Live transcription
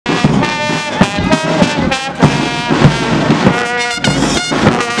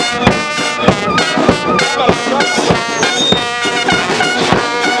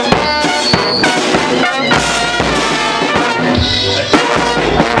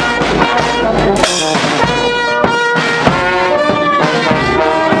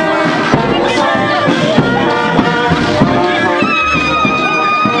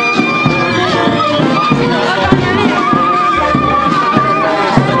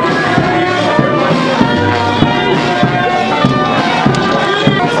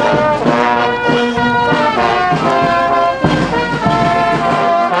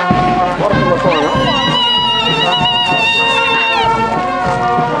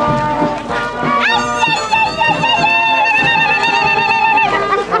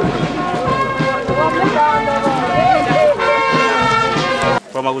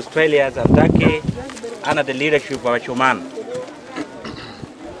Australia and Turkey under the leadership of Shuman.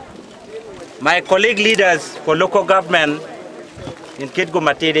 My colleague leaders for local government in Kitgum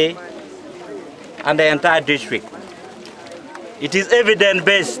Matidi and the entire district. It is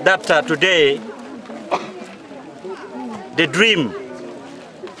evidence-based that today the dream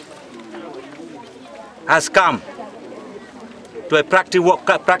has come to a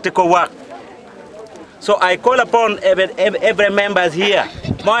practical work. So I call upon every member here,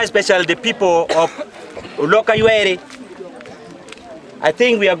 more especially the people of Uloka Yueri. I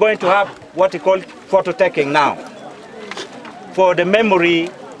think we are going to have what we call photo taking now for the memory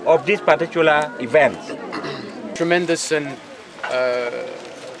of this particular event. Tremendous and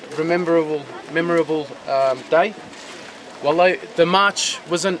memorable day. Well, the march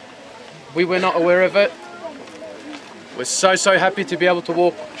we were not aware of it. We're so happy to be able to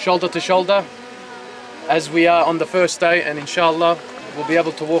walk shoulder to shoulder as we are on the first day, and inshallah we'll be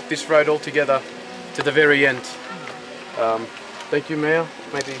able to walk this road all together to the very end. Thank you, Mayor.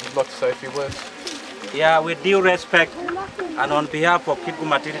 Maybe you'd like to say a few words. Yeah, with due respect and on behalf of Kitgum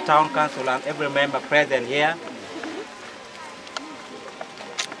Matidi Town Council and every member present here,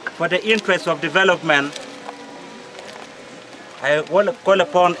 for the interest of development, I will call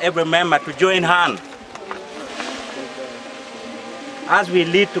upon every member to join hands as we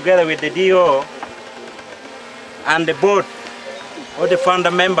lead together with the DO and the board or the founder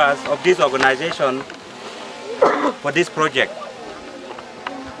members of this organization for this project.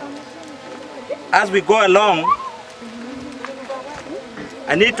 As we go along,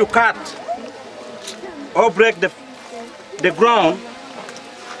 I need to cut or break the ground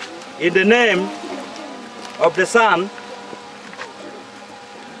in the name of the Son,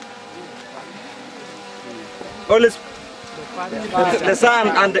 the Son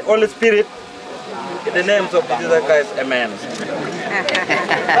and the Holy Spirit, in the names of Jesus Christ, amen.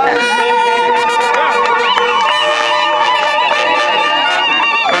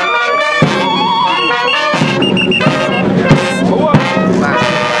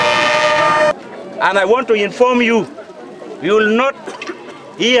 And I want to inform you, we will not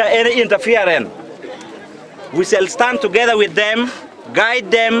hear any interference. We shall stand together with them,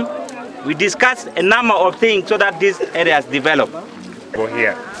 guide them. We discuss a number of things so that these areas develop. Go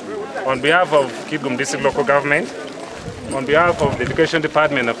here. On behalf of Kitgum District Local Government, on behalf of the Education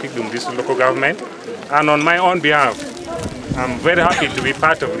Department of Kitgum District Local Government, and on my own behalf, I'm very happy to be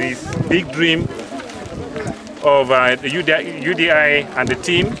part of this big dream of the UDI and the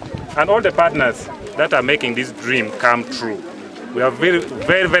team and all the partners that are making this dream come true. We are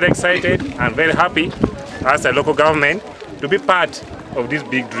very excited and very happy as a local government to be part of this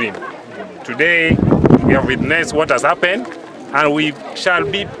big dream. Today, we have witnessed what has happened, and we shall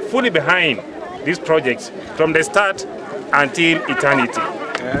be fully behind these projects from the start until eternity.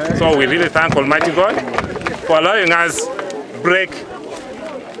 So we really thank Almighty God for allowing us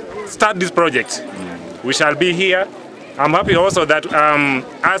start this project. We shall be here. I'm happy also that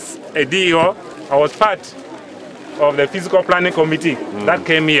as a DO, I was part of the physical planning committee that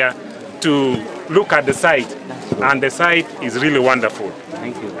came here to look at the site, and the site is really wonderful.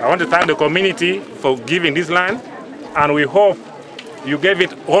 Thank you. I want to thank the community for giving this land, and we hope you gave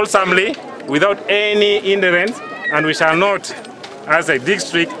it wholesomely without any hindrance, and we shall not, as a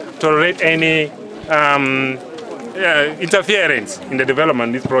district, tolerate any interference in the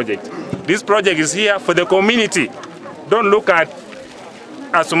development of this project. This project is here for the community. Don't look at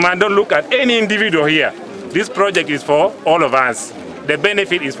Asuman, don't look at any individual here. This project is for all of us. The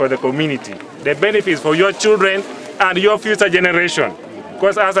benefit is for the community. The benefit is for your children and your future generation.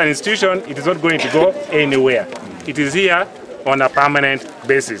 Because as an institution, it is not going to go anywhere. It is here on a permanent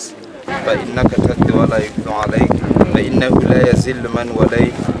basis. فإنك تهدي ولا يقضى عليك فإنه لا يذل من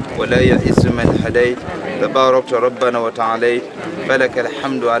وليت ولا يئس من هديت تباركت ربنا وتعاليت فلك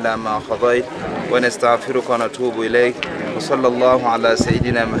الحمد على ما قضيت ونستغفرك ونتوب إليك وصلى الله على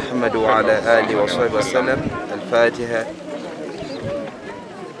سيدنا محمد وعلى آله وصحبه وسلم. الفاتحة.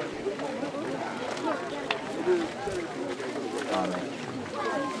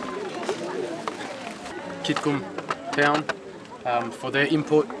 Kitgum Town for their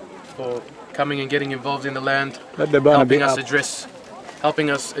input, for coming and getting involved in the land, helping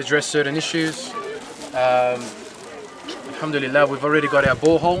us address certain issues. Alhamdulillah, we've already got our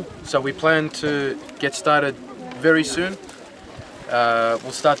borehole, so we plan to get started very soon.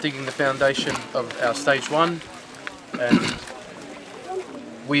 We'll start digging the foundation of our stage 1, and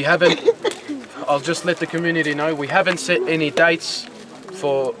we haven't, I'll just let the community know, we haven't set any dates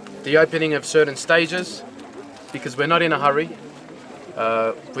for the opening of certain stages because we're not in a hurry.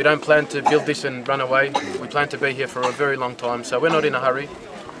 We don't plan to build this and run away. We plan to be here for a very long time, so we're not in a hurry.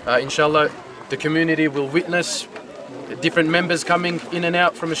 Inshallah, the community will witness different members coming in and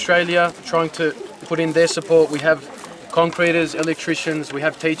out from Australia, trying to put in their support. We have concreters, electricians, we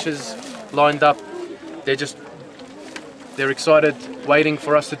have teachers lined up. They're excited, waiting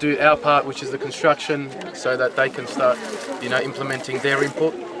for us to do our part, which is the construction, so that they can start, implementing their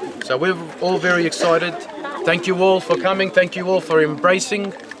input. So we're all very excited. Thank you all for coming. Thank you all for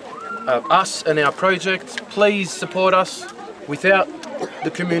embracing us and our project. Please support us. Without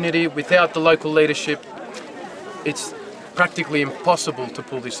the community, without the local leadership, it's practically impossible to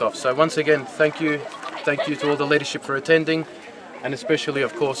pull this off. So once again, thank you. Thank you to all the leadership for attending, and especially,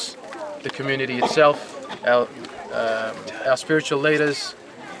 of course, the community itself, our spiritual leaders.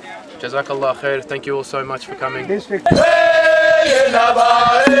 Jazakallah khair. Thank you all so much for coming.